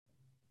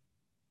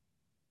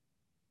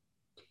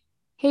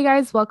Hey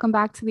guys, welcome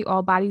back to the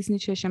All Bodies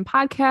Nutrition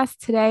Podcast.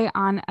 Today,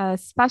 on a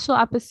special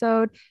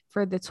episode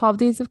for the 12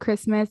 Days of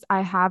Christmas,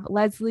 I have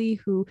Leslie,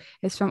 who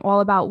is from All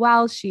About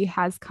Well. She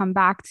has come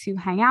back to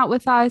hang out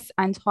with us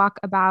and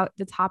talk about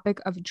the topic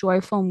of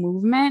joyful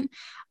movement.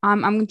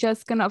 I'm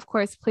just going to, of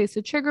course, place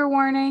a trigger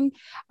warning.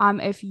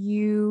 If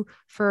you,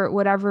 for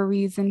whatever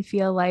reason,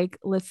 feel like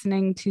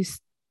listening to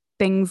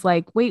things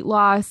like weight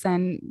loss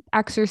and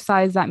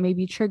exercise that may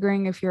be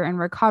triggering if you're in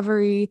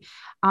recovery,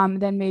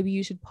 then maybe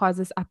you should pause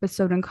this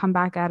episode and come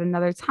back at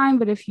another time.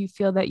 But if you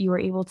feel that you were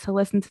able to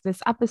listen to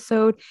this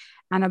episode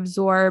and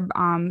absorb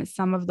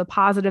some of the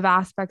positive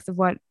aspects of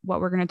what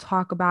we're going to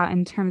talk about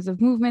in terms of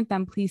movement,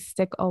 then please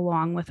stick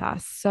along with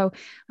us. So,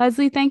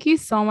 Leslie, thank you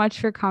so much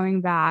for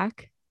coming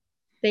back.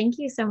 Thank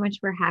you so much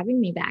for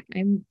having me back.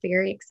 I'm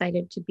very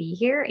excited to be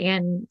here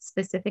and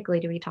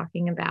specifically to be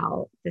talking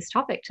about this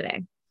topic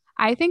today.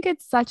 I think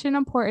it's such an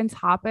important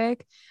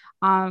topic.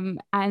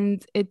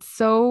 And it's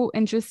so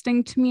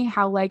interesting to me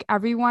how like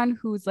everyone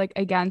who's like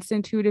against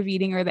intuitive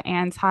eating or the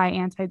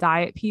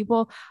anti-diet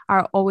people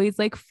are always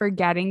like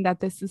forgetting that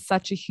this is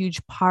such a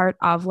huge part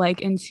of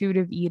like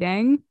intuitive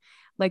eating,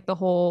 like the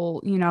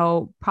whole,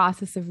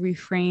 process of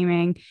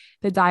reframing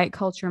the diet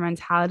culture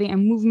mentality,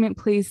 and movement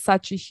plays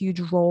such a huge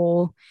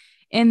role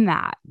in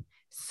that.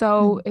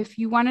 So if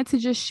you wanted to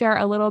just share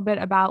a little bit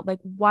about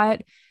like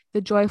what the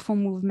joyful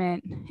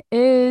movement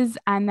is,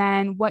 and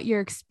then what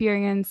your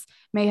experience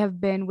may have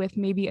been with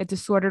maybe a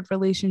disordered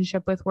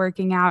relationship with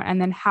working out,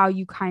 and then how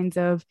you kind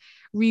of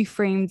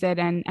reframed it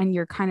and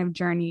your kind of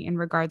journey in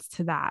regards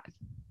to that.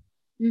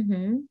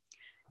 Mm-hmm.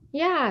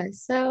 Yeah.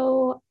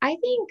 So I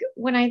think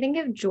when I think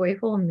of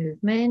joyful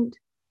movement,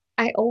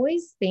 I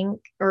always think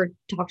or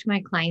talk to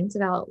my clients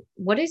about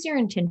what is your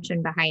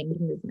intention behind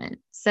movement.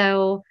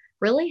 So,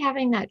 really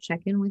having that check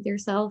in with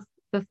yourself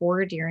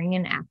before, during,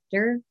 and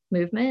after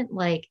movement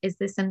like, is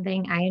this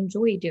something I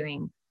enjoy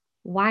doing?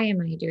 Why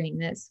am I doing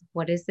this?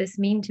 What does this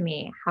mean to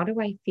me? How do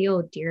I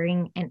feel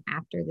during and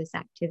after this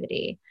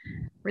activity?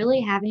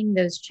 Really having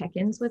those check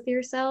ins with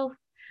yourself,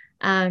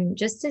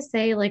 just to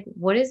say, like,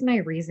 what is my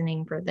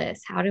reasoning for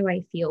this? How do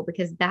I feel?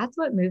 Because that's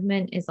what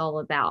movement is all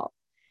about.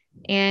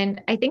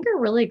 And I think a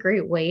really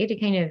great way to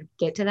kind of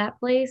get to that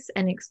place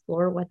and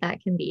explore what that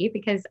can be,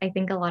 because I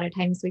think a lot of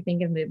times we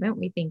think of movement,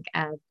 we think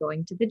of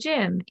going to the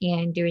gym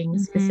and doing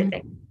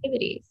specific Mm-hmm.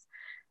 activities.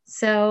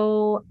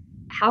 So,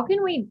 how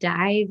can we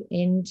dive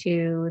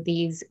into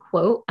these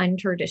quote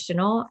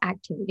untraditional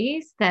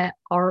activities that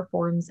are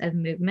forms of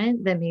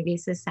movement that maybe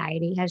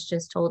society has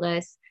just told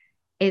us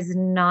is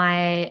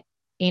not,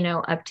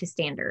 up to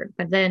standard?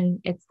 But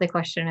then it's the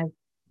question of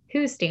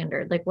whose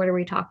standard? Like, what are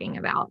we talking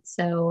about?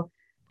 So,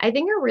 I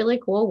think a really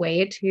cool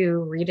way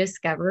to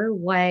rediscover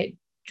what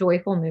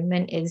joyful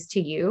movement is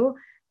to you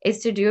is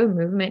to do a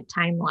movement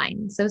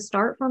timeline. So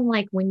start from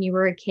like when you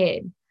were a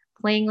kid,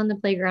 playing on the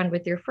playground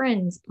with your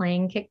friends,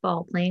 playing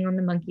kickball, playing on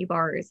the monkey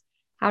bars.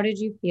 How did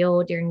you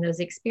feel during those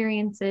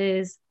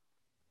experiences?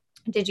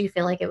 Did you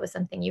feel like it was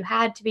something you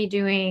had to be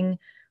doing?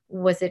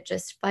 Was it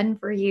just fun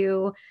for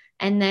you?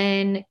 And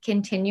then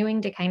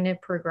continuing to kind of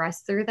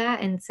progress through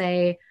that and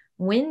say,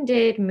 when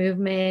did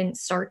movement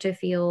start to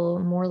feel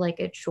more like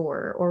a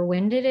chore? Or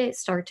when did it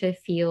start to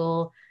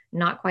feel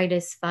not quite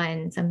as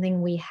fun,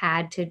 something we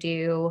had to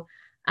do,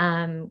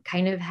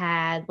 kind of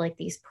had like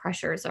these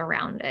pressures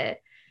around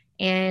it?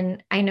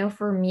 And I know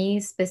for me,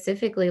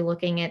 specifically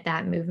looking at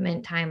that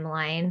movement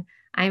timeline,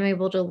 I'm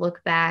able to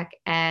look back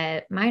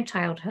at my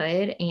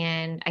childhood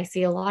and I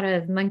see a lot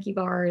of monkey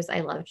bars.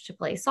 I loved to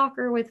play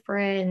soccer with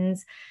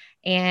friends.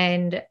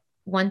 And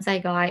once I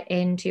got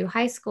into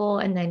high school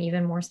and then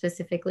even more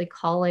specifically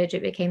college,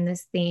 it became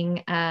this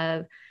thing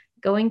of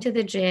going to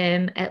the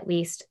gym at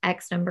least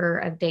X number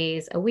of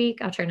days a week.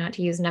 I'll try not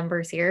to use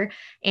numbers here,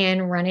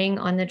 and running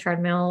on the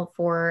treadmill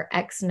for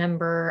X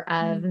number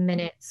of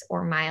minutes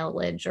or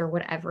mileage or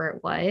whatever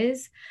it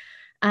was.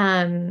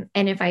 And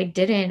if I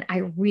didn't, I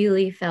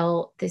really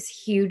felt this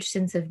huge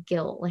sense of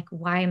guilt. Like,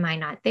 why am I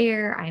not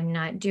there? I'm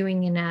not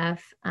doing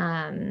enough.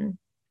 And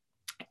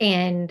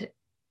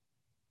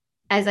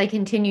as I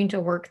continued to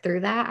work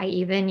through that, I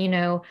even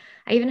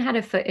had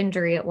a foot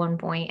injury at one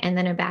point and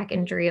then a back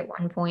injury at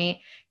one point.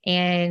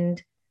 And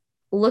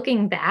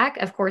looking back,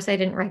 of course, I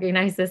didn't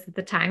recognize this at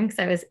the time because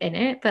I was in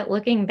it, but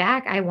looking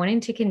back, I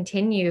wanted to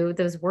continue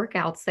those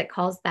workouts that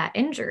caused that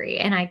injury,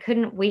 and I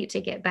couldn't wait to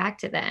get back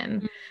to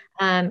them.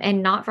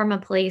 And not from a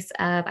place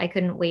of I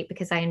couldn't wait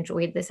because I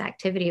enjoyed this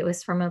activity. It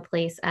was from a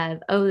place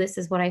of, oh, this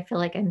is what I feel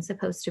like I'm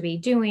supposed to be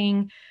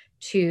doing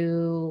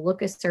to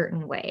look a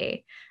certain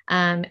way.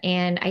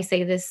 And I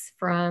say this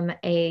from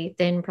a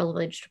thin,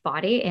 privileged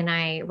body, and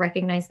I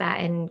recognize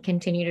that and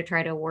continue to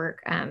try to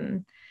work.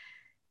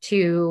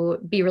 To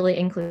be really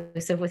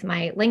inclusive with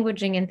my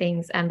languaging and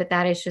things. But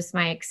that is just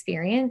my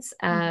experience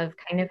of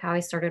kind of how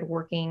I started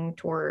working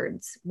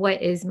towards what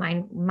is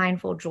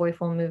mindful,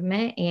 joyful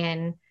movement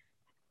and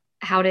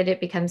how did it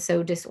become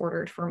so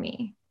disordered for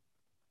me.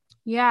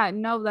 Yeah,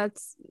 no,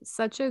 that's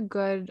such a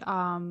good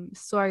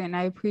story, and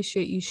I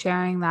appreciate you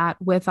sharing that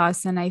with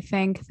us. And I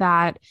think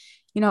that,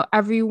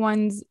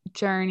 everyone's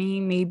journey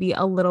may be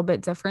a little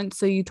bit different.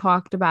 So you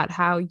talked about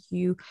how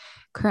you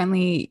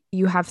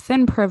have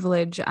thin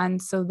privilege.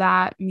 And so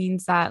that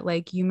means that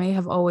like you may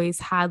have always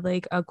had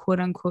like a quote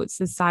unquote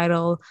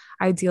societal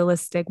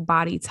idealistic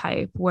body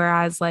type,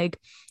 whereas like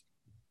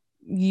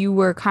you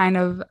were kind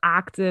of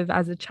active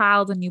as a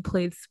child and you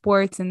played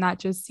sports, and that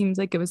just seems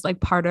like it was like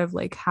part of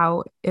like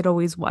how it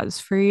always was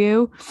for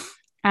you.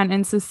 And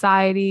in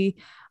society,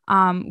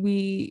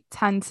 we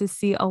tend to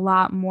see a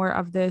lot more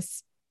of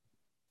this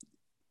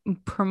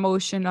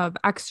promotion of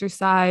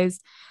exercise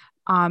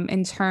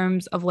in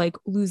terms of like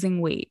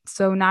losing weight.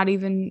 So not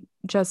even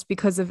just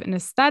because of an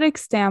aesthetic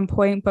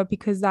standpoint, but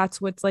because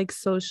that's what's like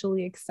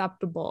socially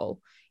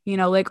acceptable.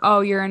 Like, oh,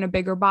 you're in a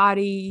bigger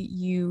body,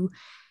 you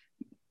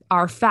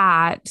are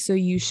fat, so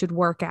you should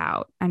work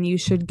out and you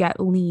should get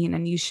lean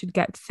and you should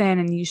get thin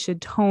and you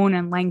should tone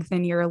and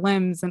lengthen your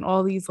limbs and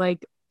all these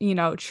like,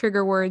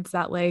 trigger words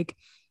that like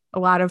a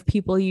lot of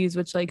people use,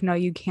 which like, no,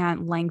 you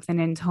can't lengthen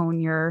and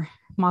tone your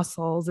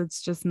muscles.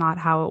 It's just not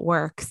how it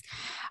works.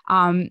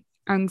 And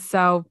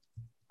so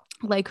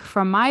like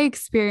from my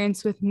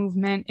experience with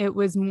movement, it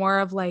was more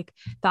of like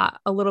that,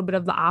 a little bit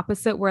of the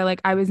opposite, where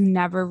like I was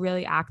never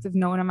really active.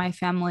 No one in my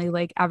family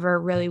like ever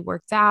really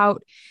worked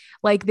out.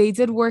 Like they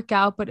did work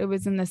out, but it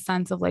was in the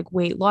sense of like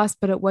weight loss,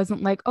 but it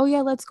wasn't like, oh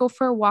yeah, let's go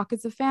for a walk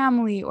as a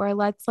family, or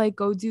let's like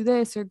go do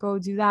this or go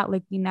do that.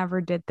 Like we never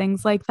did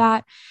things like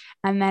that.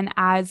 And then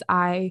as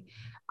I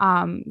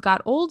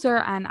got older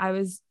and I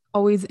was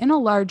always in a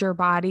larger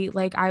body,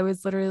 like I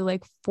was literally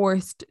like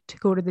forced to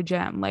go to the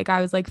gym. Like I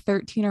was like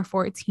 13 or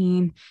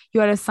 14. You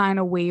had to sign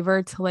a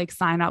waiver to like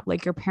sign up.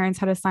 Like your parents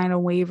had to sign a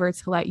waiver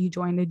to let you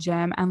join the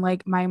gym. And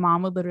like my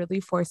mom would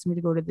literally force me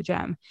to go to the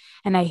gym.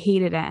 And I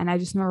hated it. And I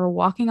just remember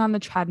walking on the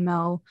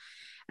treadmill,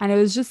 and it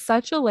was just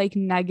such a like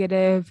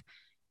negative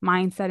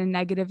mindset and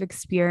negative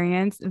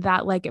experience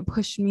that like it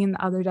pushed me in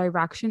the other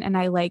direction. And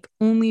I like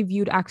only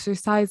viewed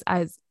exercise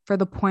as for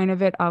the point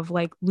of it of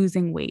like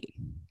losing weight.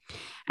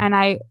 And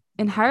I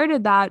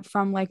inherited that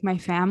from like my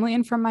family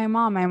and from my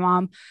mom. My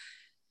mom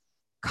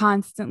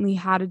constantly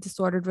had a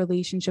disordered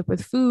relationship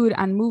with food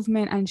and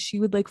movement, and she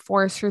would like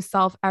force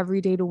herself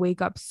every day to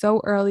wake up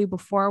so early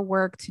before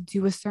work to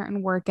do a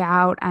certain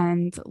workout,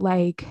 and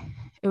like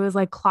it was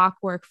like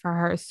clockwork for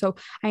her. So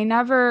I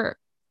never,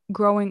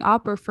 growing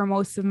up or for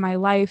most of my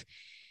life,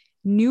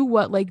 knew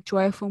what like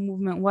joyful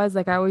movement was.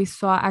 Like I always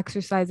saw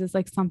exercise as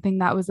like something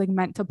that was like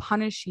meant to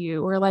punish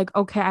you, or like,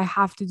 okay, I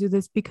have to do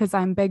this because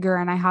I'm bigger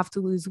and I have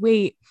to lose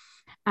weight.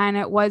 And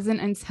it wasn't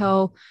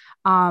until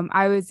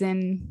I was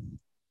in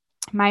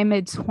my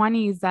mid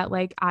 20s that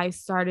like I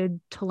started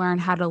to learn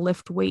how to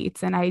lift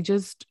weights, and I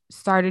just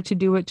started to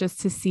do it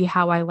just to see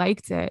how I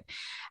liked it.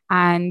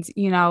 And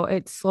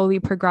it slowly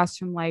progressed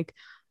from like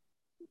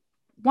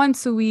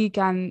once a week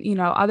and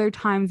other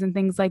times and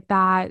things like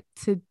that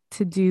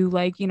to do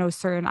like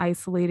certain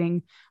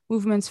isolating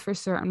movements for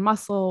certain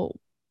muscle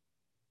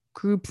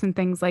groups and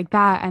things like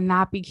that. And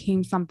that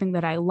became something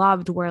that I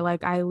loved, where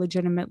like I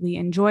legitimately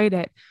enjoyed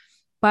it.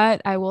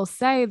 But I will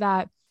say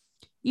that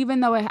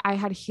even though I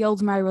had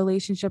healed my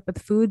relationship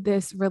with food,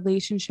 this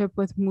relationship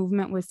with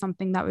movement was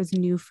something that was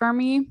new for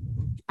me.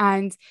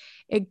 And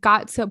it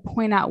got to a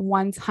point at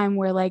one time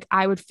where like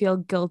I would feel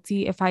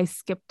guilty if I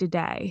skipped a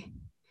day.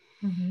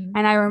 Mm-hmm.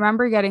 And I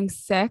remember getting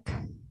sick.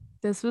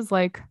 This was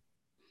like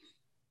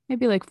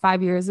maybe like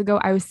 5 years ago.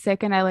 I was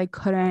sick and I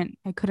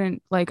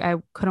couldn't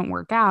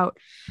work out.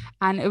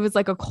 And it was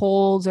like a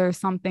cold or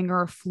something,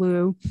 or a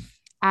flu.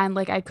 And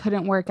like I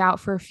couldn't work out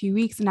for a few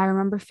weeks. And I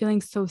remember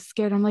feeling so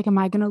scared. I'm like, am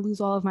I gonna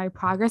lose all of my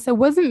progress? I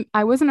wasn't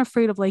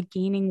afraid of like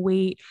gaining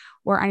weight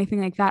or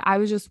anything like that. I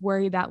was just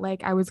worried that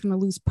like I was gonna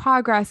lose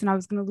progress and I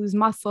was gonna lose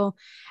muscle.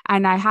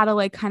 And I had to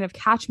like kind of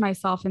catch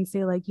myself and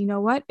say, like, you know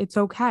what? It's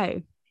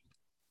okay.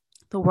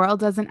 The world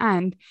doesn't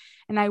end.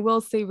 And I will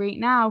say right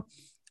now,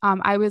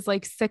 I was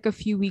like sick a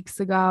few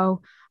weeks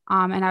ago,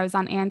 and I was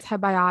on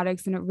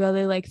antibiotics, and it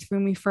really like threw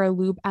me for a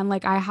loop. And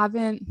like I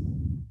haven't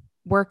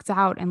worked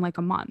out in like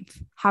a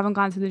month, haven't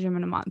gone to the gym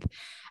in a month.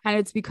 And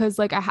it's because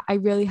like I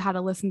really had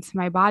to listen to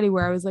my body,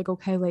 where I was like,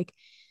 okay, like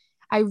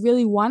I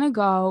really want to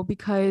go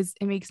because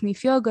it makes me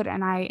feel good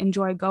and I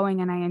enjoy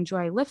going and I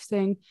enjoy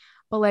lifting,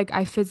 but like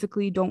I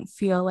physically don't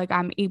feel like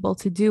I'm able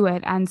to do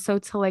it. And so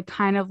to like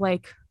kind of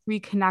like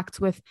reconnect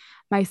with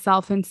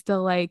myself and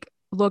still like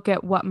look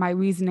at what my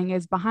reasoning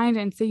is behind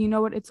it and say, you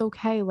know what, it's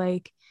okay.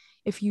 Like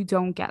if you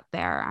don't get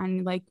there,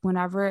 and like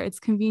whenever it's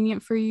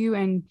convenient for you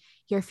and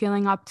you're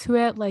feeling up to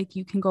it, like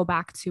you can go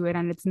back to it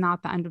and it's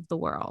not the end of the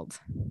world.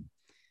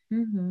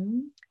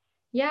 Mm-hmm.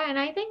 Yeah, and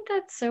I think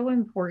that's so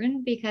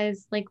important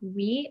because, like,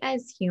 we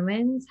as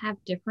humans have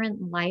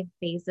different life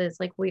phases.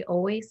 Like, we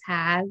always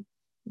have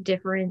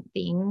different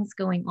things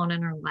going on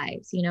in our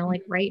lives.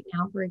 Like right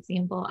now, for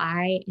example,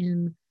 I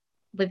am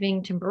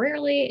living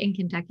temporarily in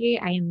Kentucky.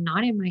 I am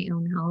not in my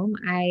own home.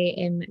 I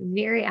am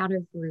very out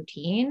of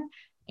routine.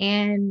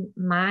 And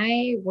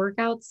my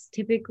workouts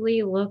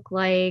typically look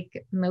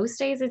like most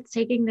days it's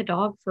taking the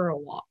dog for a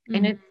walk.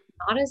 And Mhm. it's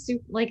not a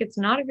super, like, it's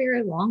not a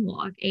very long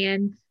walk.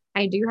 And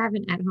I do have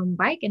an at-home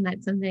bike, and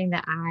that's something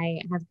that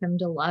I have come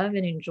to love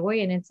and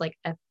enjoy. And it's like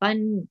a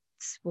fun,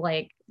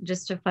 like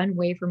just a fun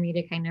way for me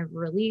to kind of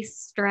release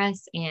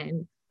stress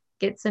and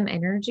get some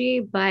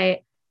energy. But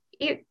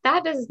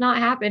that does not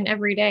happen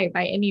every day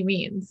by any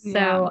means. Yeah.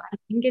 So I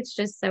think it's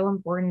just so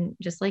important,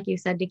 just like you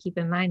said, to keep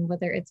in mind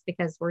whether it's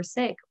because we're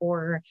sick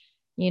or,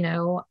 you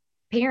know,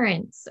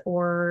 parents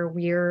or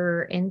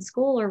we're in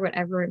school or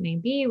whatever it may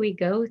be, we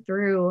go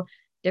through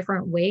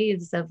different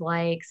waves of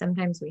like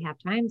sometimes we have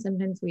time,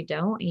 sometimes we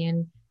don't.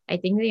 And I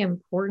think the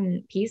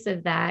important piece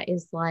of that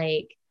is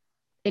like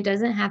it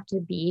doesn't have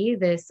to be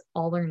this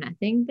all or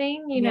nothing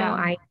thing. Yeah.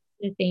 I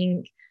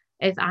think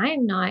if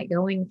I'm not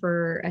going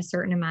for a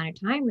certain amount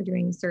of time or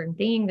doing a certain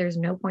thing, there's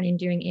no point in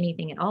doing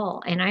anything at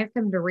all. And I've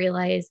come to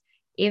realize,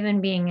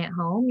 even being at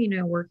home,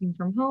 working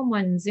from home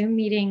on Zoom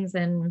meetings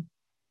and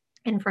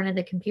in front of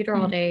the computer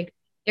all Mhm. day,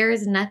 there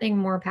is nothing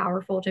more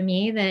powerful to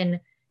me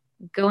than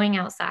going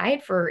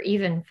outside for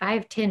even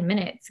 5-10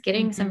 minutes,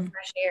 getting some Mhm.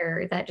 fresh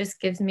air. That just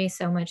gives me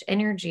so much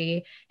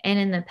energy. And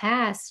in the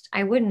past,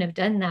 I wouldn't have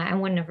done that. I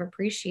wouldn't have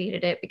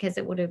appreciated it because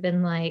it would have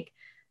been like,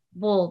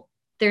 well,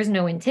 there's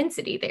no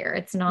intensity there.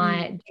 It's not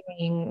Mm.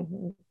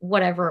 doing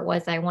whatever it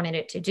was I wanted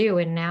it to do.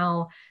 And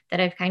now that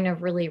I've kind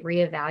of really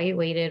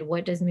reevaluated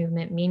what does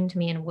movement mean to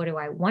me and what do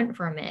I want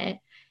from it,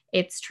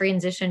 it's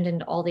transitioned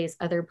into all these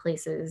other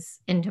places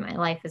into my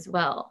life as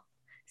well.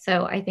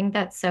 So I think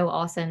that's so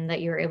awesome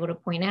that you're able to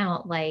point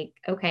out, like,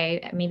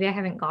 okay, maybe I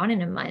haven't gone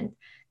in a month.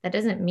 That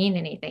doesn't mean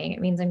anything.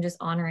 It means I'm just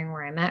honoring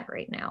where I'm at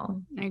right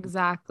now.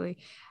 Exactly.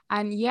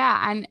 And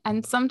yeah,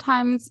 and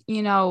sometimes,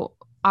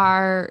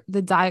 our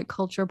the diet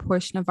culture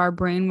portion of our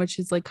brain, which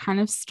is like kind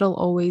of still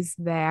always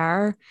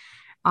there,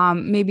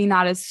 maybe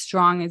not as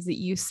strong as it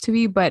used to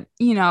be, but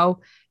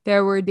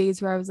there were days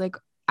where I was like,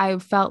 I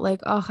felt like,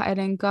 oh, I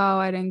didn't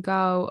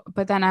go.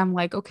 But then I'm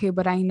like, okay,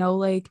 but I know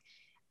like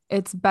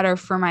it's better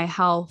for my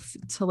health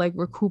to like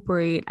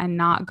recuperate and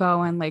not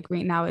go. And like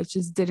right now, it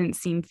just didn't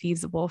seem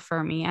feasible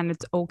for me. And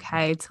it's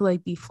okay to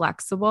like be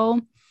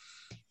flexible.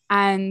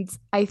 And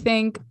I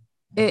think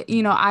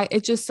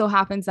it just so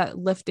happens that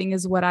lifting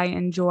is what I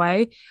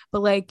enjoy.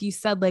 But like you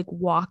said, like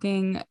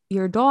walking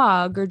your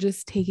dog or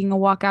just taking a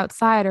walk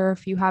outside, or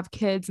if you have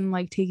kids and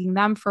like taking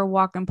them for a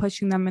walk and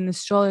pushing them in the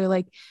stroller,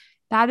 like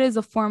that is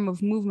a form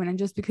of movement. And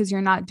just because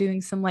you're not doing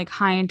some like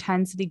high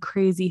intensity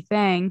crazy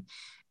thing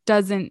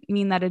doesn't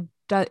mean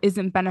that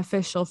isn't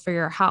beneficial for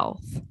your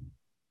health.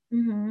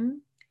 Mm-hmm.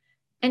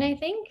 And I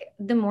think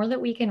the more that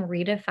we can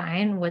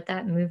redefine what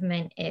that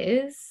movement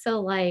is.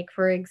 So, like,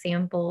 for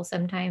example,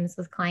 sometimes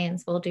with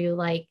clients, we'll do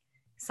like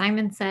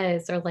Simon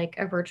Says or like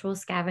a virtual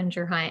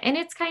scavenger hunt. And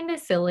it's kind of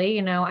silly.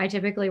 I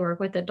typically work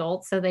with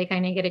adults, so they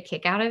kind of get a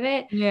kick out of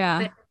it.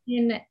 Yeah. But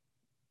in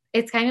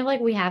it's kind of like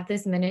we have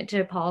this minute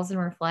to pause and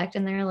reflect,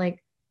 and they're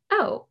like,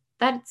 oh,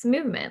 that's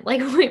movement.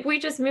 Like we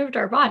just moved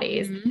our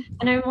bodies. Mhm.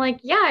 And I'm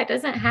like, yeah, it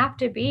doesn't have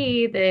to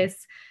be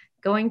this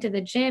going to the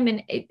gym.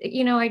 And,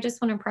 I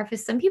just want to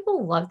preface some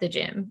people love the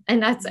gym,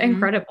 and that's Mhm.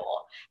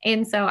 incredible.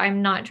 And so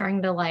I'm not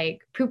trying to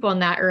like poop on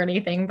that or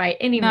anything by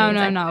any No, means.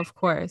 no, I no, of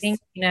course. think,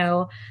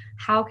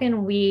 how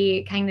can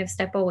we kind of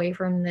step away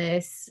from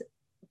this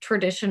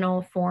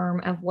traditional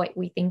form of what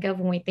we think of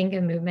when we think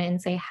of movement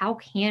and say, how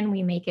can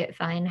we make it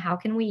fun? How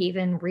can we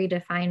even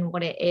redefine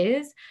what it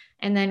is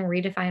and then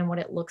redefine what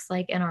it looks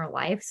like in our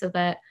life so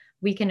that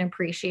we can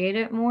appreciate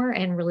it more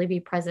and really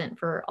be present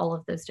for all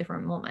of those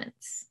different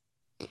moments?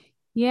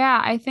 Yeah,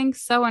 I think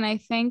so. And I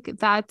think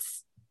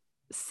that's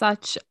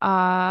such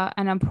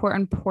an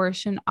important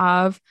portion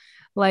of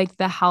like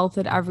the health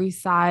at every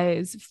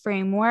size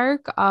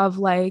framework of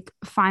like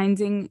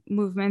finding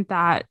movement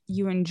that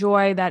you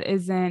enjoy that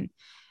isn't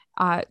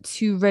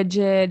too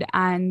rigid,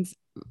 and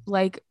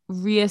like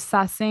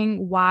reassessing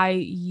why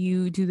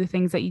you do the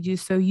things that you do.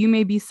 So you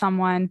may be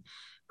someone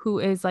who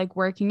is like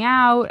working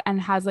out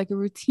and has like a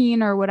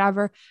routine or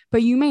whatever,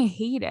 but you may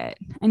hate it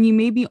and you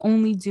may be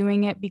only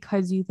doing it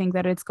because you think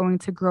that it's going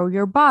to grow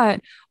your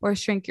butt or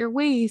shrink your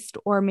waist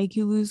or make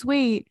you lose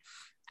weight.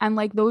 And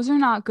like those are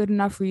not good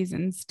enough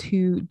reasons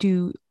to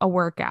do a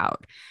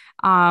workout.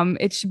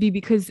 It should be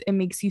because it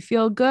makes you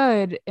feel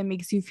good, it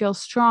makes you feel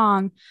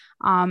strong,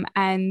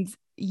 and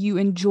you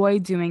enjoy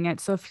doing it.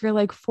 So if you're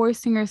like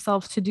forcing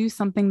yourself to do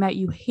something that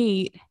you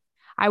hate,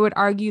 I would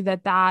argue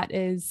that that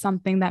is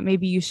something that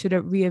maybe you should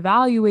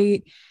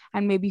reevaluate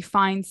and maybe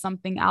find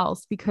something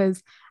else.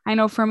 Because I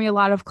know for me, a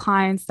lot of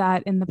clients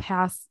that in the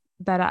past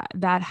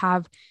that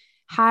have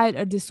had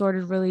a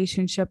disordered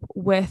relationship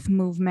with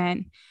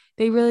movement,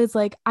 they realized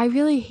like I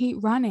really hate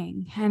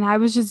running, and I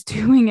was just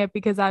doing it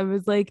because I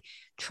was like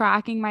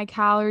tracking my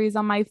calories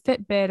on my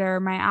Fitbit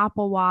or my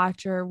Apple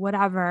Watch or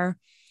whatever.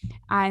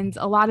 And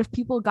a lot of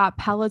people got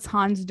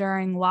Pelotons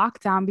during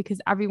lockdown because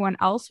everyone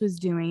else was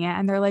doing it.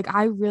 And they're like,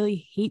 I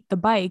really hate the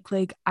bike.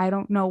 Like, I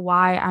don't know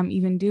why I'm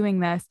even doing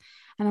this.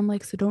 And I'm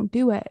like, so don't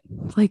do it.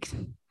 Like,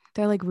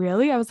 they're like,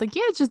 really? I was like,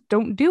 yeah, just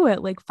don't do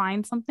it. Like,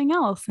 find something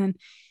else. And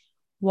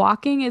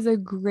walking is a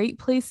great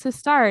place to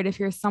start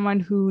if you're someone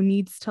who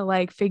needs to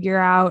like figure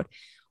out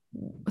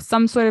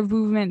some sort of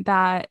movement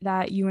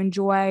that you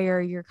enjoy,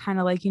 or you're kind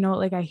of like,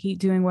 like I hate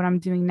doing what I'm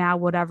doing now,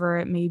 whatever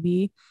it may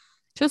be,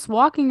 just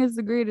walking is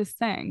the greatest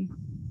thing.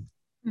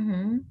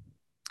 Mm-hmm. So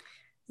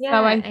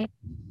Yeah.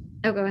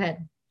 Oh, go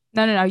ahead.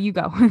 no, you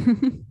go.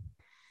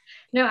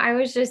 No,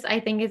 I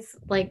think it's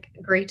like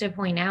great to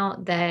point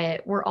out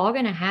that we're all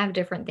going to have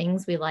different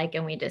things we like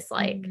and we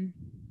dislike. Mhm.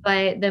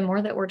 But the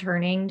more that we're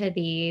turning to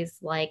these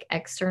like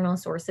external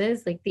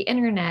sources, like the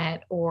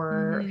internet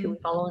or who we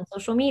Mhm. follow on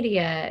social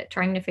media,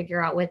 trying to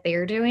figure out what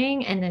they're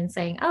doing and then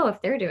saying, oh,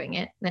 if they're doing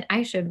it, then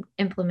I should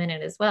implement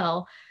it as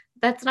well.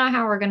 That's not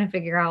how we're going to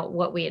figure out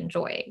what we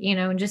enjoy,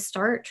 and just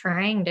start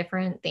trying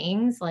different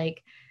things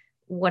like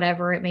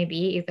whatever it may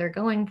be, either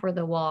going for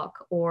the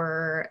walk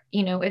or,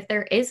 if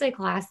there is a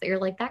class that you're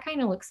like, that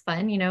kind of looks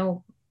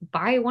fun,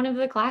 buy one of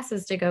the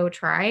classes to go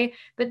try,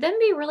 but then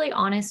be really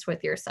honest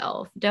with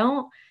yourself.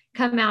 Don't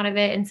come out of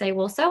it and say,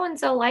 well, so and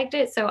so liked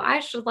it, so I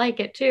should like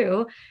it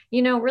too.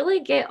 Really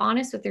get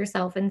honest with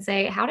yourself and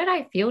say, how did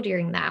I feel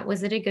during that?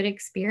 Was it a good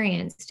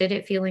experience? Did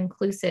it feel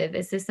inclusive?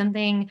 Is this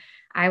something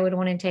I would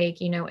want to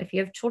take? If you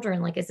have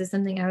children, like, is this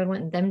something I would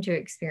want them to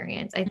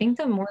experience? I think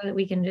the more that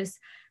we can just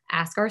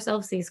ask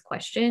ourselves these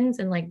questions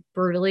and like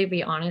brutally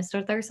be honest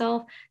with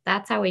ourselves,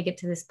 that's how we get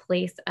to this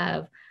place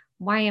of,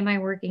 why am I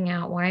working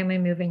out? Why am I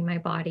moving my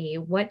body?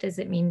 What does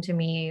it mean to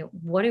me?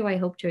 What do I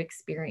hope to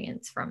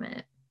experience from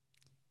it?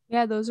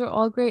 Yeah, those are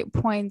all great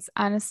points.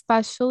 And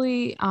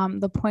especially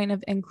the point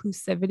of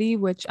inclusivity,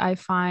 which I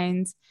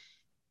find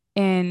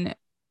in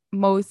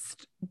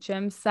most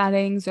gym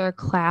settings or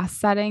class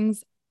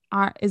settings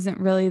isn't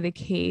really the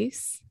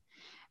case.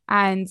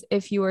 And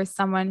if you are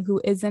someone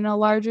who is in a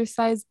larger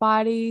size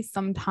body,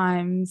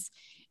 sometimes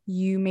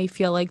you may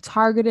feel like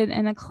targeted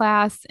in a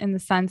class, in the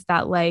sense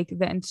that like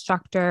the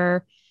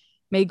instructor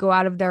may go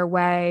out of their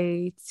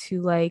way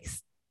to like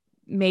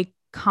make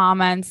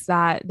comments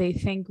that they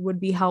think would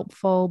be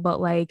helpful, but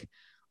like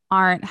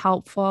aren't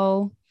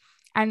helpful.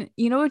 And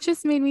it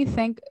just made me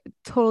think,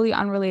 totally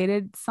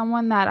unrelated.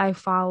 Someone that I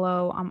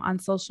follow on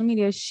social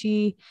media,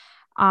 she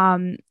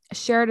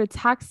shared a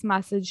text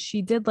message.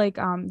 She did like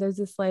there's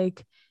this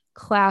like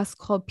class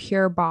called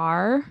Pure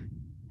Barre.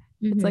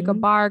 It's like a Mm-hmm.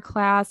 bar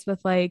class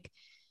with like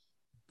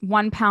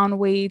 1 pound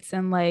weights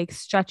and like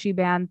stretchy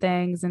band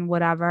things and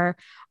whatever.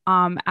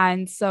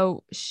 And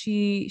so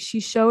she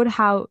showed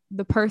how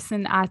the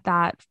person at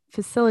that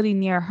facility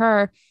near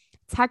her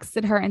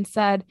texted her and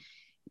said,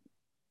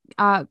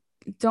 uh,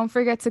 don't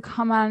forget to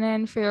come on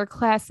in for your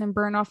class and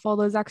burn off all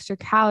those extra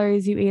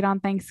calories you ate on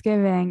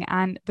Thanksgiving.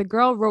 And the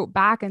girl wrote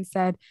back and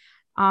said,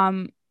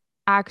 um,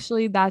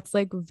 actually, that's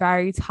like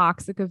very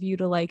toxic of you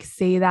to like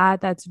say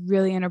that. That's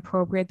really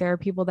inappropriate. There are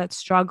people that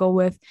struggle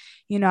with,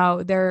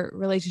 their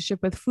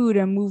relationship with food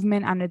and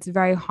movement, and it's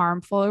very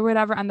harmful or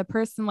whatever. And the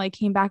person like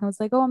came back and was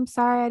like, oh, I'm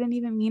sorry. I didn't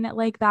even mean it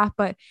like that.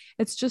 But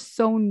it's just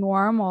so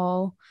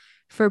normal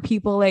for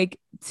people like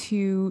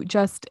to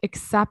just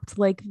accept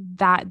like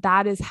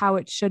that is how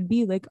it should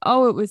be, like,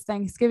 oh, it was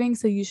Thanksgiving,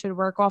 so you should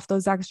work off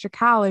those extra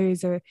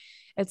calories, or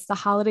it's the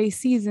holiday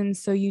season,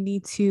 so you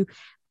need to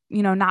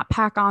not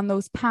pack on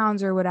those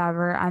pounds or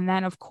whatever. And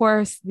then of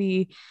course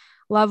the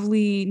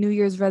lovely New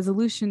Year's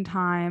resolution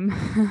time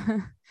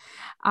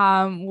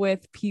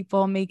with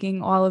people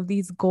making all of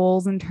these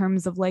goals in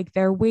terms of like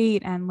their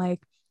weight and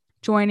like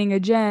joining a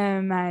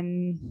gym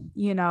and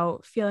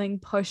feeling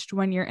pushed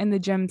when you're in the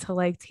gym to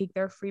like take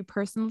their free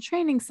personal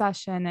training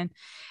session. And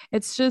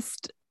it's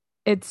just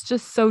it's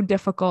just so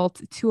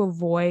difficult to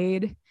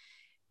avoid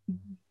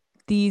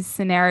these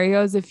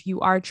scenarios if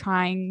you are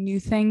trying new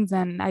things.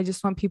 And I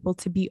just want people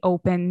to be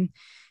open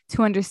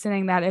to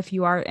understanding that if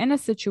you are in a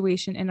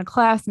situation, in a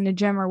class, in a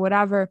gym or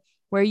whatever,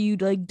 where you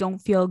like don't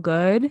feel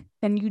good,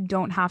 then you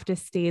don't have to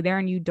stay there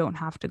and you don't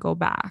have to go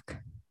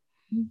back.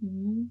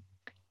 Mm-hmm.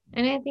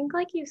 And I think,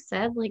 like you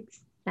said, like,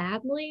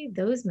 sadly,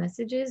 those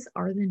messages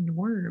are the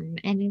norm.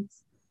 And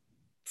it's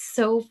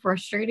so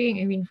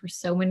frustrating. I mean, for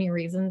so many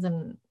reasons.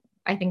 And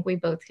I think we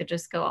both could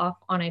just go off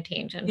on a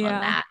tangent on Yeah.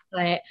 that.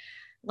 But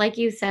like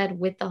you said,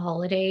 with the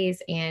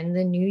holidays and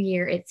the new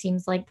year, it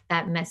seems like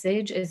that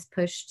message is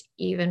pushed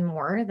even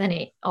more than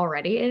it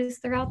already is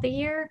throughout the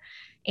year.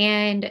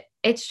 And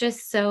it's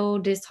just so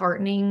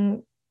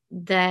disheartening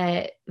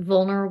that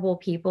vulnerable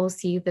people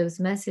see those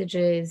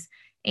messages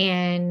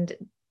and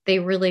they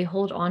really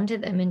hold on to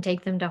them and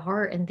take them to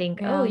heart and think,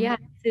 oh, Yeah. yeah,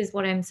 this is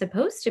what I'm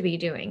supposed to be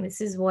doing. This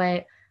is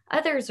what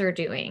others are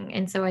doing.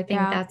 And so I think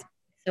Yeah. that's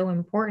so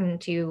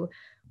important to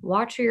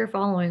watch who you're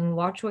following,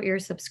 watch what you're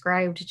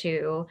subscribed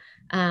to.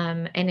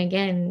 And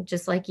again,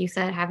 just like you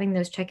said, having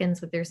those check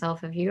ins with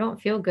yourself. If you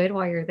don't feel good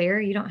while you're there,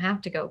 you don't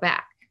have to go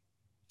back.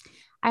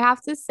 I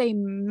have to say,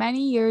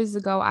 many years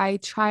ago, I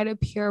tried a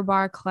Pure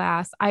Barre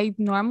class. I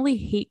normally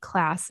hate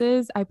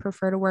classes. I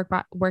prefer to work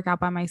out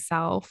by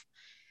myself,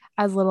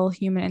 as little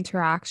human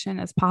interaction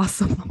as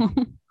possible.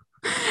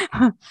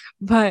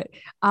 But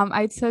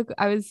I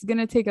was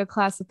gonna take a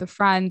class with a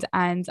friend,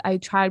 and I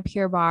tried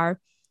Pure Barre,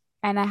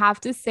 and I have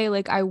to say,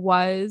 like, I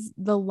was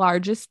the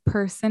largest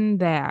person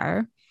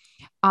there.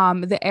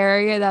 The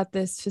area that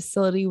this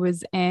facility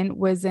was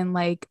in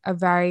like a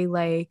very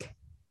like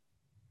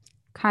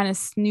kind of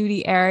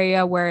snooty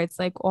area where it's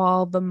like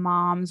all the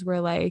moms were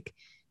like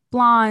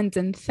blonde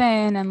and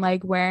thin and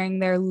like wearing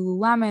their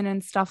Lululemon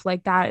and stuff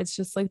like that. It's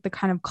just like the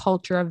kind of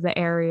culture of the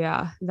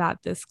area that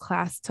this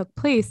class took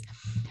place.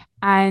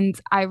 And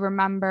I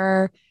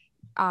remember,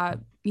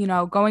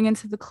 going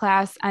into the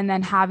class and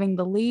then having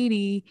the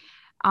lady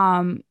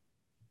um,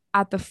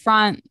 at the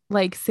front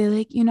like say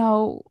like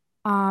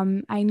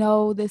I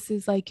know this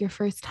is like your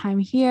first time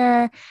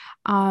here,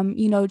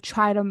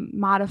 try to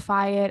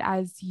modify it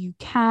as you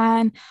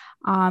can.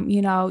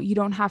 You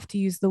don't have to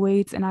use the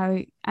weights. And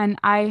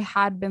I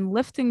had been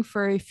lifting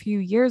for a few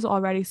years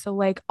already, so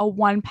like a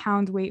 1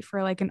 pound weight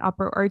for like an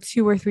upper, or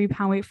 2 or 3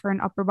 pound weight for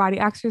an upper body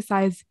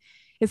exercise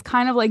is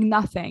kind of like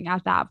nothing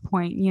at that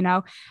point.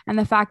 And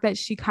the fact that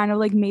she kind of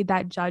like made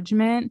that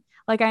judgment,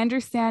 like I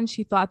understand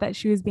she thought that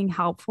she was being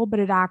helpful, but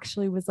it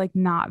actually was like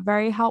not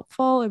very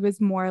helpful. It was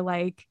more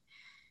like,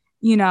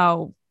 you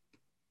know,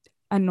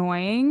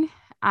 annoying.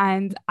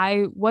 And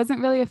I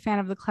wasn't really a fan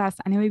of the class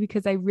anyway,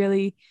 because I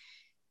really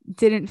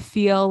didn't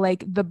feel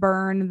like the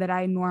burn that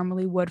I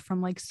normally would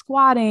from like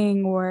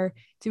squatting or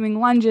doing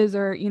lunges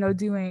or,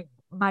 doing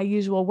my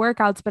usual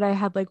workouts. But I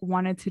had like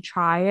wanted to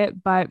try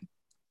it. But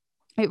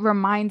it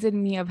reminded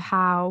me of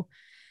how,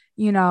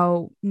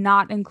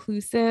 not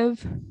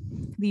inclusive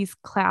these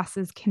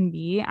classes can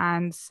be.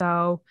 And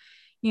so,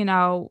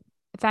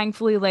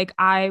 thankfully, like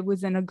I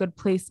was in a good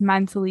place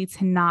mentally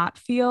to not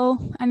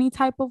feel any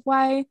type of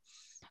way.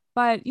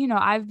 But,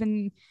 I've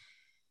been,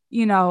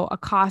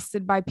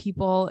 accosted by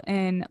people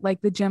in like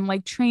the gym,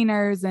 like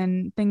trainers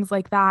and things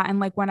like that.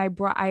 And like when I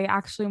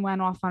actually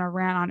went off on a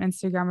rant on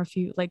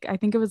Instagram I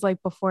think it was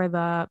like before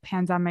the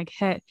pandemic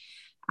hit.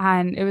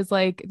 And it was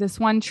like this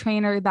one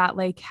trainer that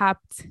like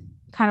kept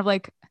kind of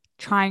like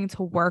trying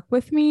to work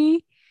with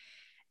me.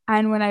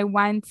 And when I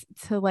went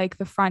to like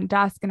the front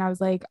desk and I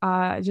was like,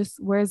 just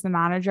where's the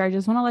manager? I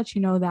just want to let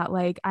you know that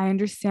like I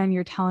understand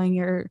you're telling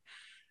your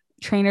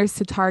trainers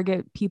to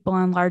target people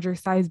in larger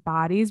size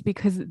bodies,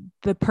 because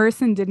the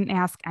person didn't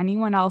ask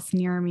anyone else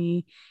near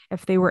me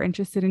if they were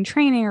interested in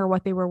training or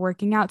what they were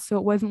working out. So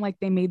it wasn't like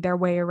they made their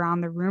way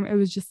around the room. It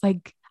was just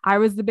like I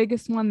was the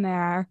biggest one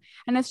there.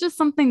 And it's just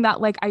something that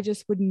like I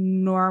just would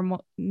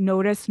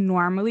notice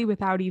normally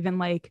without even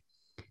like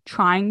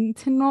trying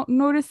to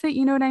notice it.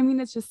 You know what I mean?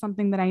 It's just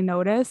something that I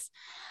notice.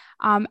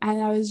 And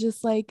I was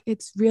just like,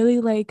 it's really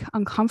like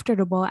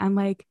uncomfortable. And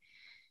like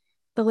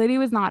the lady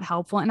was not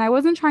helpful. And I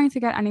wasn't trying to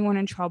get anyone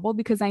in trouble,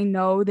 because I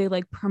know they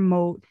like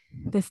promote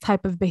this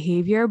type of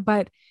behavior.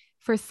 But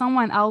for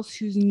someone else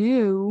who's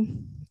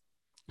new,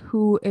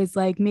 who is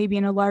like maybe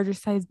in a larger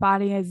size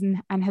body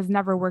and has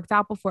never worked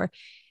out before,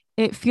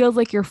 it feels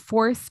like you're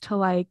forced to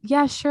like,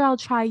 yeah, sure, I'll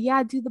try.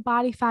 Yeah, do the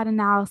body fat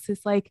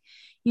analysis, like,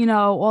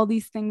 all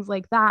these things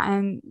like that.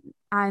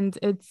 And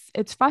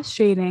it's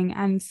frustrating.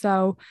 And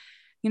so,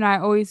 I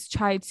always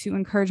try to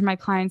encourage my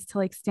clients to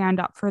like stand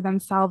up for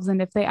themselves.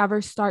 And if they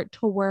ever start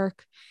to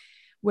work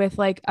with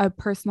like a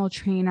personal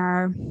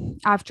trainer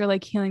after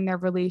like healing their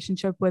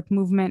relationship with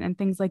movement and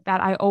things like that,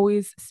 I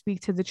always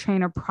speak to the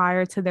trainer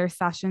prior to their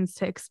sessions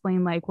to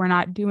explain like, we're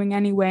not doing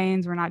any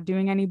weigh-ins, we're not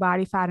doing any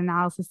body fat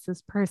analysis.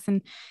 This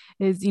person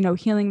is,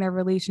 healing their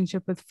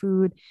relationship with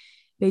food.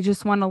 They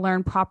just want to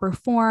learn proper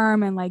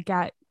form and like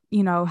get,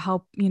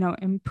 help,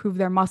 improve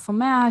their muscle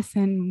mass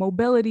and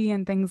mobility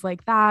and things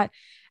like that.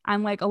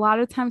 And like a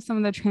lot of times, some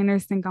of the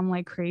trainers think I'm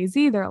like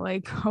crazy. They're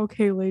like,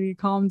 okay, lady,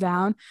 calm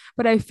down.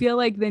 But I feel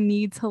like the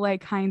need to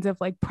like kind of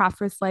like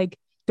preface, like,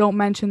 don't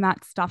mention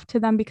that stuff to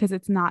them because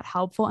it's not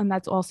helpful. And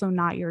that's also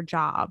not your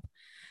job.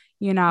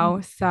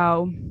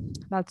 So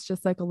that's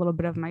just like a little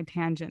bit of my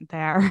tangent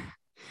there.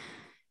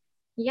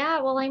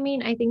 Yeah, well, I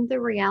mean, I think the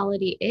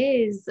reality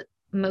is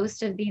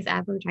most of these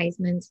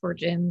advertisements for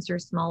gyms or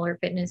smaller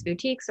fitness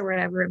boutiques or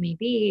whatever it may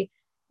be,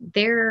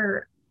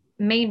 their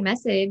main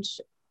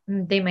message,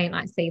 they might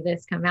not say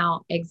this come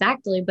out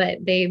exactly, but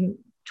they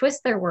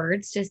twist their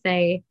words to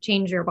say,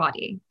 change your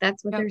body.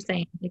 That's what Yep. they're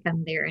saying to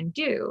come there and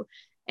do.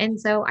 And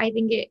so I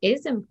think it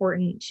is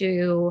important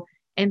to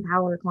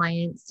empower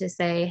clients to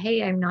say,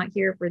 hey, I'm not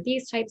here for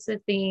these types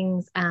of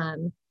things.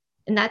 And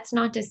that's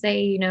not to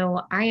say,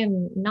 I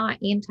am not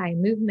anti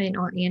movement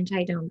or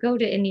anti don't go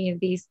to any of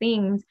these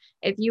things.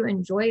 If you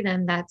enjoy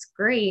them, that's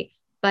great.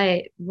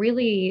 But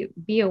really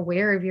be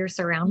aware of your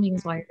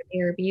surroundings while you're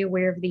there. Be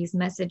aware of these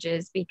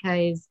messages,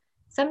 because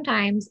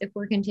sometimes if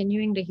we're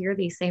continuing to hear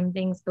these same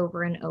things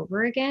over and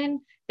over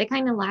again, they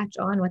kind of latch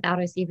on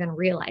without us even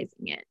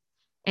realizing it.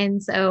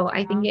 And so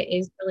I think Yeah. it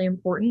is really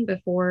important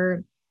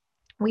before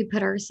we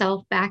put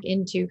ourselves back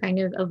into kind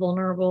of a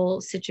vulnerable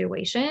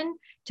situation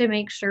to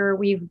make sure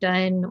we've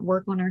done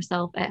work on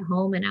ourselves at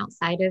home and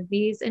outside of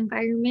these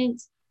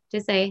environments to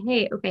say,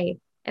 hey, okay,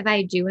 if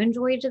I do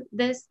enjoy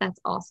this, that's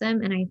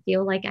awesome. And I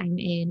feel like I'm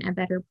in a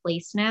better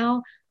place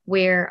now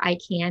where I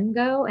can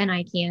go and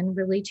I can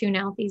really tune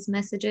out these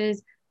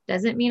messages.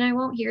 Doesn't mean I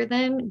won't hear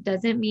them,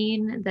 doesn't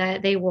mean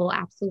that they will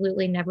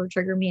absolutely never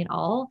trigger me at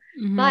all.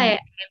 Mm-hmm. But I'm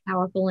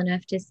powerful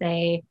enough to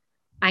say,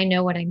 I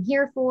know what I'm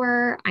here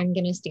for. I'm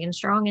going to stand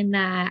strong in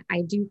that.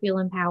 I do feel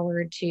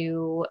empowered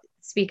to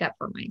speak up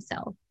for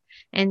myself.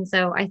 And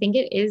so I think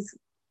it is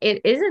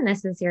a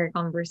necessary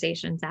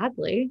conversation,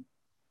 sadly.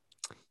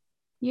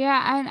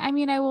 Yeah, and I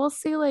mean, I will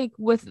say like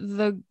with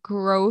the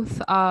growth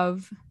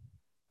of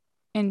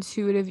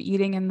intuitive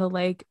eating in the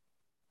like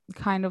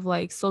kind of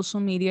like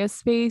social media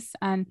space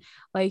and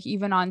like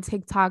even on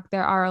TikTok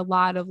there are a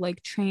lot of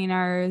like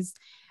trainers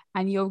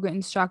and yoga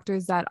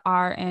instructors that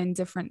are in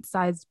different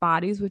sized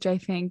bodies, which I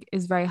think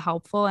is very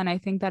helpful, and I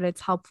think that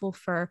it's helpful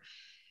for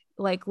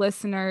like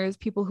listeners,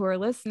 people who are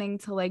listening,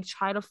 to like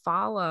try to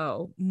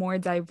follow more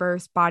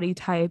diverse body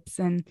types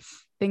and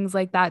things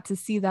like that, to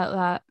see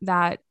that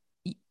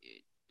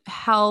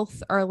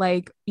health or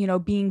like, you know,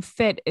 being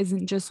fit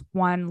isn't just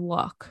one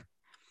look.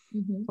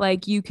 Mm-hmm.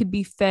 Like you could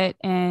be fit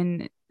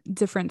in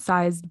different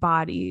sized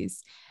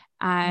bodies.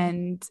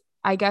 And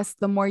I guess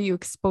the more you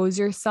expose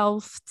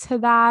yourself to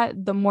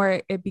that, the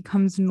more it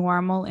becomes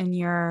normal in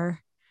your,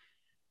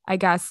 I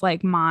guess,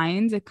 like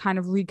mind. It kind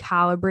of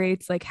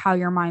recalibrates like how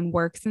your mind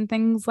works and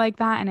things like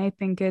that. And I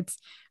think it's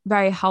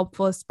very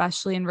helpful,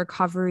 especially in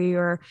recovery,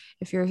 or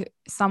if you're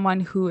someone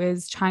who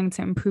is trying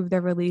to improve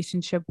their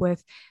relationship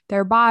with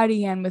their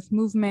body and with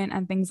movement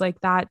and things like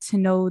that, to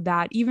know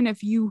that even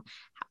if you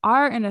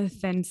are in a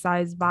thin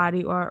sized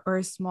body or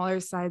a smaller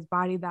sized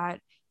body,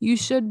 that you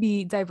should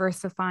be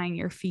diversifying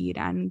your feed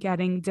and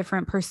getting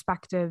different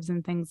perspectives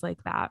and things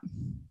like that.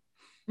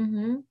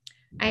 Mm-hmm.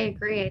 I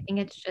agree. I think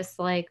it's just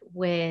like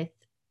with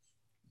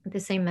the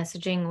same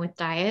messaging with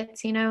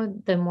diets,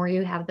 the more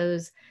you have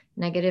those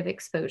negative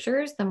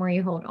exposures, the more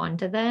you hold on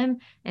to them.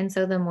 And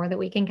so the more that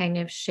we can kind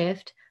of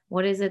shift,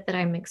 what is it that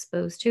I'm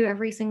exposed to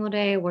every single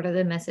day? What are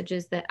the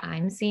messages that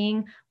I'm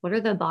seeing? What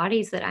are the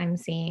bodies that I'm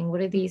seeing?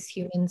 What do these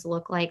humans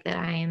look like that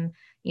I'm,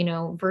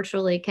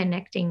 virtually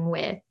connecting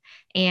with?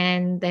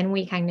 And then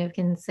we kind of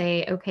can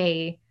say,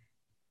 okay,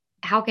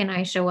 how can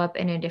I show up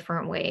in a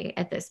different way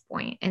at this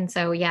point? And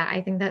so, yeah,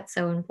 I think that's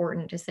so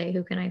important to say,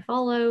 who can I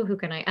follow? Who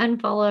can I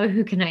unfollow?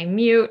 Who can I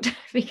mute?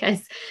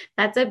 Because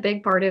that's a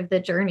big part of the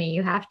journey.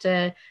 You have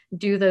to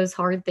do those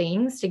hard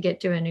things to get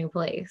to a new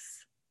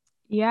place.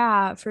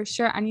 Yeah, for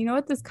sure. And you know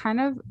what, this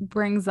kind of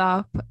brings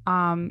up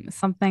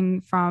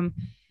something from,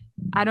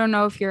 I don't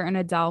know if you're an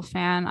Adele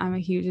fan. I'm a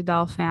huge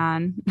Adele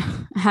fan.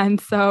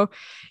 And so,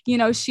 you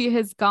know, she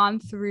has gone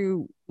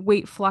through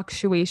weight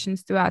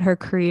fluctuations throughout her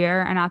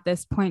career. And at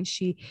this point,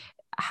 she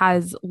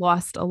has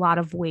lost a lot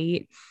of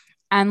weight.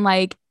 And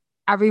like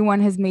everyone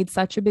has made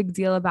such a big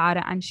deal about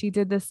it. And she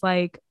did this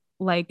interview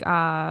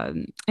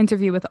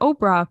with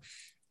Oprah.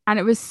 And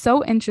it was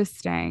so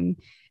interesting.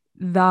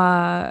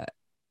 The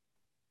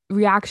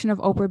reaction of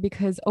Oprah,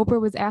 because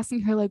Oprah was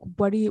asking her like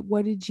what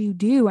did you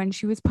do, and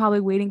she was probably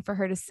waiting for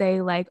her to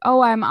say like, oh,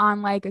 I'm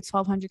on like a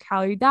 1200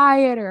 calorie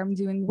diet, or I'm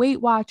doing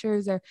Weight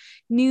Watchers or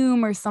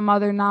Noom or some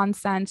other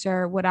nonsense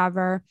or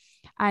whatever.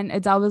 And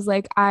Adele was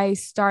like, I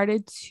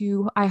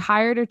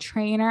hired a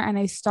trainer and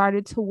I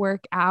started to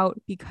work out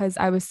because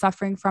I was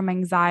suffering from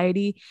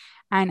anxiety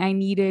and I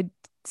needed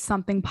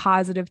something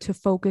positive to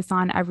focus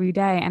on every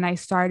day, and I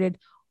started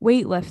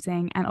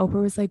weightlifting. And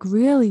Oprah was like,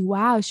 really?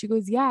 Wow. She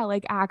goes, yeah,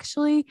 like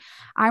actually,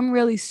 I'm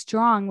really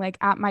strong. Like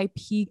at my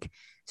peak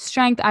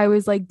strength, I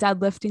was like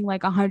deadlifting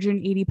like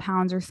 180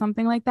 pounds or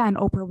something like that. And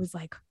Oprah was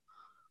like,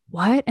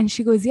 what? And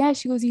she goes, yeah.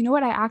 She goes, you know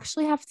what? I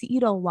actually have to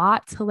eat a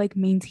lot to like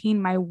maintain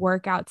my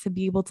workout to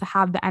be able to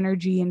have the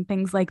energy and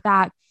things like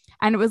that.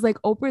 And it was like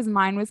Oprah's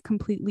mind was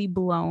completely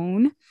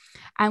blown.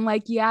 And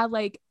like, yeah,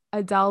 like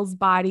Adele's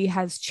body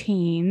has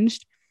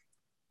changed.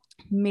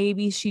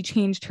 Maybe she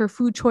changed her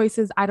food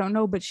choices, I don't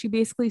know, but she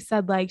basically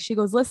said like, she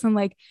goes, listen,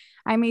 like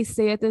I may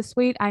stay at this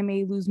weight, I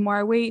may lose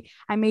more weight,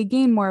 I may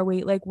gain more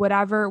weight, like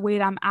whatever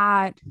weight I'm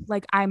at,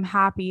 like I'm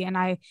happy and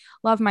I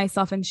love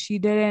myself. And she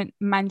didn't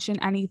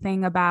mention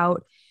anything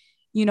about,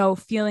 you know,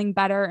 feeling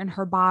better in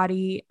her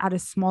body at a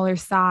smaller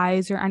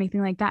size or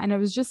anything like that. And it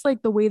was just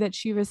like the way that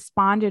she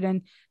responded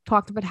and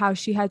talked about how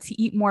she had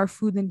to eat more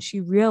food than she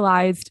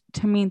realized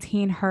to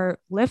maintain her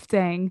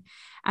lifting.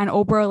 And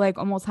Oprah like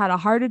almost had a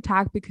heart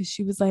attack because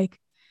she was like,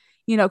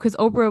 you know, because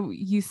Oprah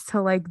used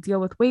to like deal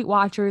with Weight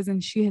Watchers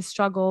and she has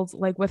struggled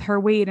like with her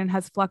weight and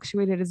has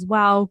fluctuated as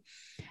well.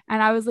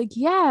 And I was like,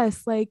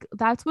 yes, like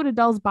that's what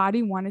Adele's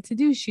body wanted to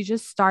do. She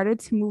just started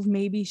to move.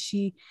 Maybe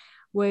she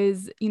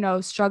was, you know,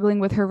 struggling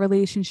with her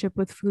relationship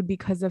with food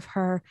because of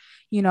her,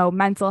 you know,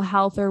 mental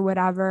health or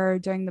whatever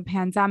during the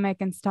pandemic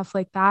and stuff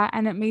like that.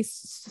 And it may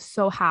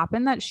so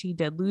happen that she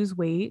did lose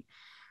weight,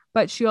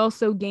 but she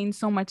also gained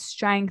so much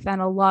strength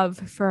and a love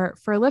for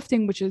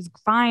lifting, which is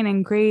fine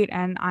and great,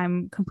 and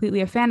I'm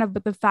completely a fan of.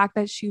 But the fact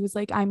that she was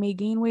like, I may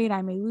gain weight,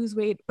 I may lose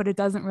weight, but it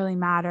doesn't really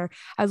matter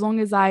as long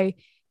as I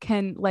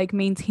can like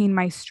maintain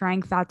my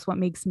strength. That's what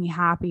makes me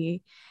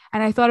happy.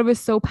 And I thought it was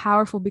so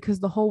powerful because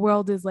the whole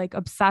world is like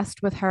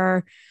obsessed with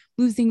her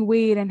losing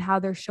weight and how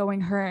they're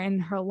showing her in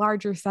her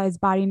larger size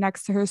body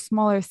next to her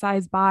smaller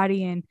size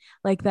body and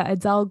like the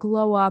Adele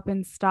glow up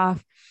and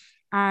stuff.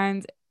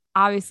 And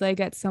obviously I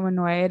get so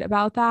annoyed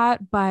about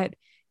that, but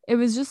it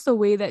was just the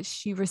way that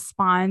she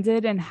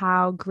responded and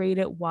how great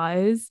it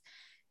was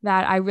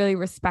that I really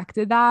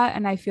respected that.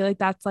 And I feel like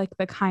that's like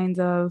the kind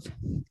of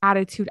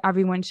attitude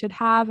everyone should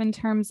have in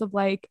terms of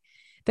like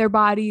their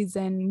bodies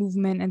and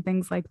movement and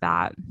things like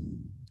that.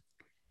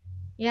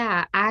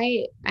 Yeah,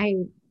 I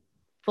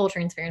full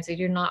transparency,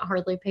 do not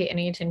hardly pay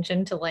any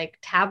attention to like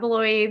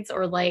tabloids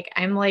or like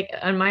I'm like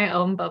on my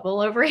own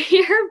bubble over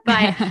here,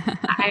 but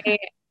I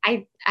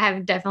I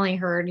have definitely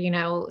heard,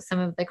 some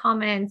of the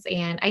comments,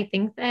 and I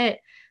think that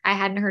I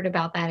hadn't heard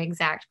about that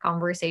exact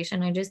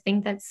conversation. I just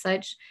think that's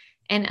such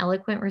an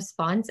eloquent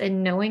response,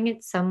 and knowing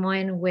it's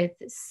someone with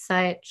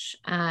such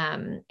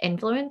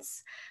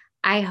influence,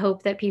 I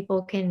hope that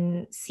people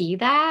can see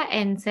that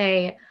and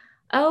say,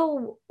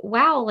 oh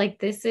wow, like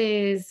this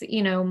is,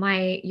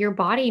 your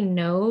body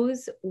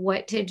knows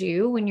what to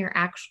do when you're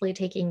actually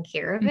taking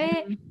care of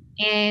it. Mhm.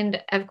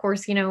 And of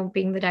course,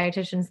 being the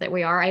dietitians that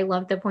we are, I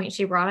love the point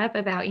she brought up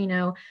about,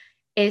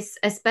 is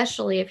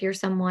especially if you're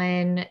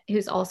someone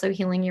who's also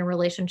healing your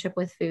relationship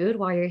with food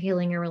while you're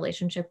healing your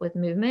relationship with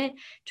movement,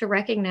 to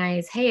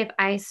recognize, hey, if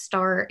I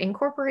start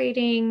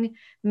incorporating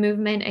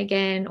movement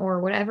again or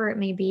whatever it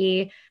may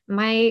be,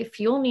 my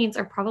fuel needs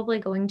are probably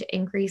going to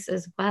increase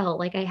as well.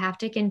 Like I have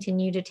to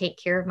continue to take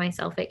care of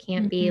myself. It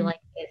can't be Mhm. like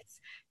this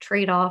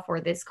trade off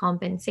or this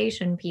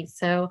compensation piece.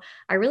 So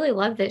I really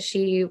love that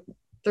she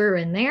threw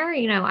in there,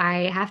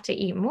 I have to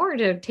eat more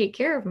to take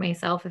care of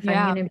myself if I'm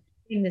Yeah. going to be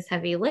doing this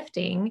heavy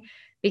lifting,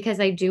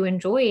 because I do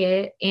enjoy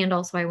it. And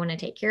also, I want to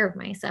take care of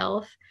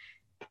myself.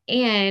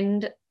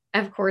 And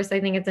of course, I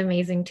think it's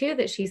amazing too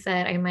that she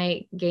said I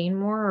might gain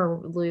more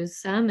or lose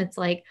some. It's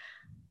like,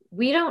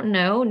 we don't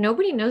know.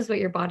 Nobody knows what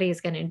your body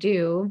is going to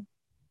do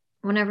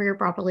whenever you're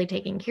properly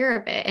taking care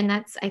of it. And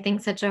that's, I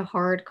think, such a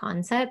hard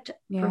concept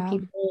for Yeah.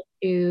 people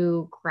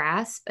to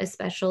grasp,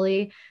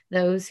 especially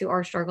those who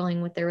are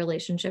struggling with their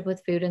relationship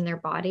with food and their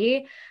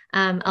body.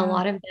 A Yeah.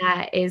 lot of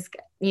that is,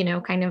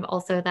 kind of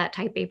also that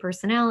type A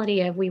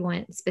personality of we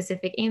want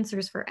specific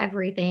answers for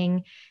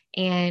everything.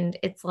 And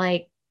it's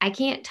like, I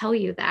can't tell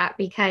you that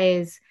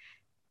because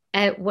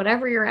at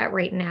whatever you're at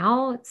right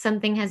now,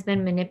 something has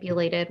been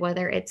manipulated,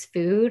 whether it's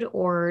food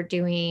or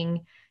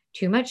doing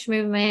too much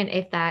movement.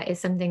 If that is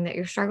something that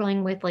you're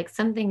struggling with, like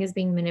something is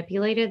being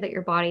manipulated that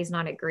your body's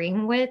not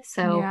agreeing with.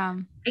 So Yeah.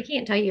 I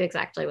can't tell you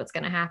exactly what's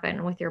going to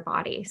happen with your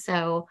body.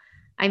 So,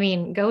 I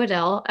mean, go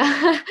Adele.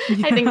 I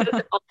think those Yeah.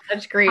 are all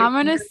such I'm great,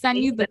 gonna great send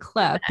you things the that she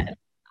clip. said.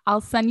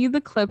 I'll send you the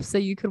clip so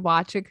you could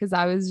watch it because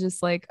I was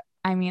just like,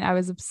 I mean, I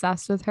was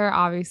obsessed with her,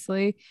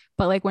 obviously.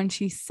 But like when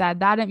she said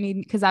that, it made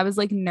me because I was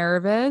like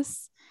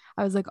nervous.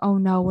 I was like, oh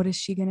no, what is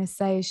she gonna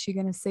say? Is she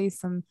gonna say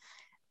some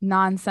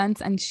nonsense?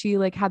 And she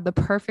like had the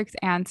perfect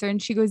answer.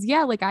 And she goes,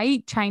 yeah, like I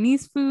eat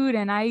Chinese food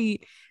and I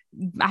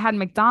had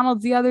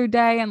McDonald's the other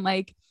day and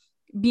like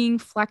being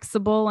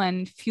flexible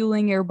and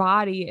fueling your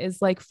body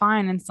is like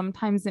fine. And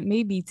sometimes it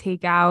may be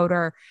takeout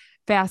or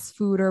fast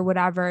food or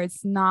whatever.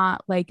 It's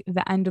not like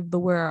the end of the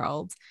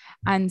world.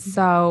 And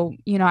so,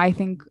 I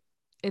think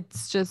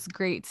it's just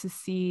great to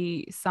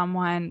see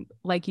someone,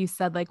 like you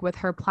said, like with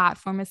her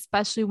platform,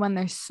 especially when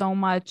there's so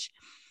much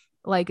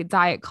like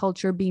diet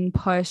culture being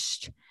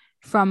pushed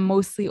from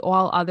mostly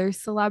all other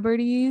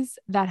celebrities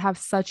that have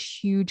such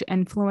huge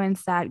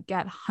influence that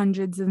get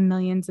hundreds of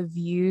millions of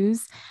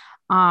views.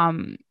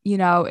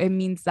 It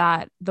means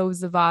that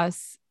those of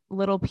us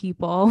little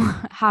people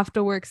have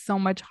to work so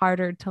much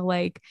harder to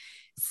like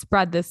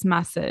spread this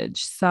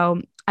message.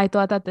 So I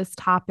thought that this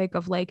topic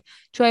of like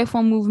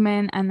joyful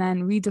movement and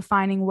then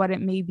redefining what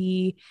it may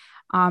be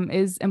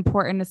is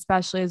important,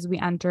 especially as we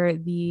enter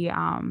the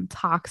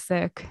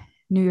toxic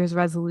New Year's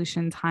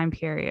resolution time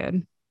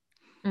period.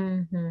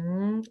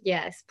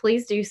 Yes,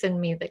 please do send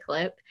me the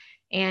clip.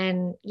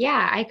 And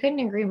yeah, I couldn't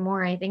agree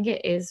more. I think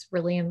it is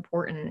really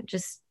important.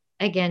 Just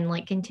again,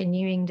 like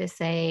continuing to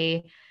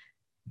say,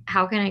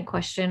 how can I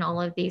question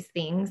all of these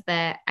things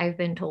that I've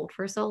been told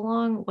for so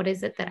long? What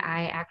is it that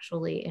I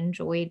actually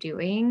enjoy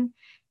doing?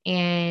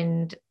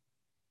 And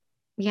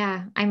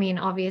yeah, I mean,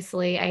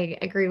 obviously, I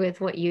agree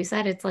with what you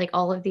said. It's like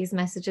all of these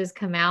messages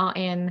come out,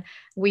 and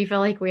we feel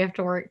like we have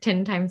to work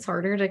 10 times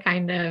harder to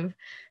kind of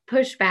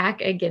push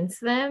back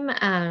against them.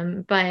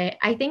 But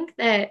I think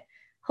that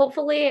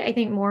hopefully, I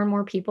think more and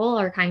more people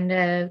are kind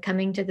of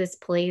coming to this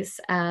place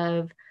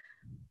of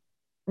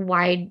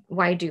why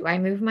do I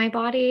move my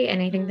body?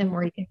 And I think the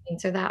more Mhm. you can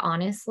answer that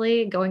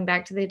honestly, going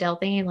back to the Adele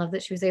thing, I love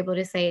that she was able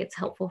to say it's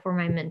helpful for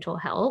my mental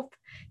health.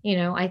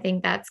 I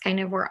think that's kind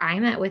of where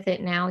I'm at with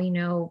it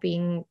now,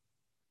 being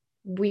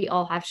we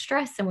all have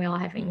stress and we all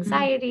have Mhm.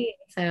 anxiety.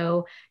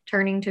 So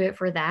turning to it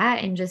for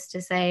that and just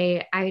to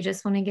say, I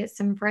just want to get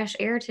some fresh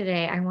air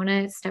today. I want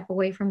to step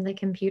away from the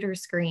computer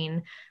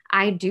screen.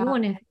 I do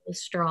want to feel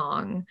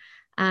strong.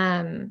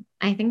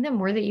 I think the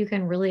more that you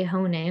can really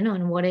hone in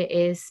on what it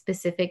is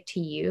specific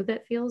to you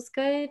that feels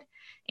good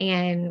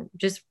and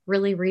just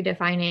really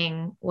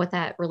redefining what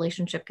that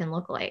relationship can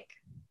look like.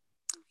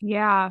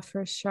 Yeah,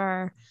 for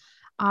sure.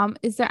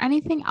 Is there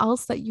anything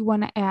else that you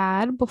want to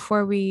add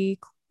before we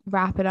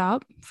wrap it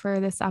up for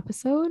this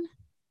episode?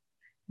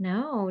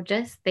 No,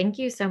 just thank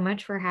you so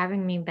much for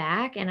having me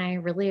back, and I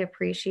really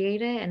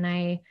appreciate it, and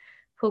I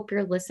hope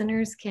your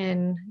listeners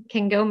can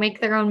go make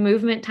their own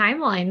movement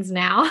timelines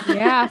now.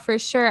 Yeah, for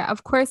sure.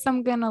 Of course,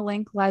 I'm going to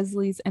link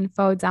Leslie's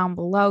info down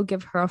below,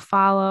 give her a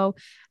follow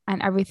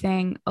and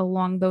everything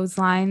along those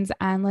lines.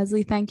 And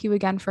Leslie, thank you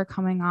again for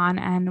coming on,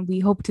 and we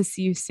hope to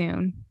see you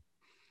soon.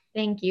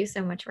 Thank you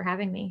so much for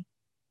having me.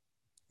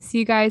 See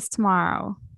you guys tomorrow.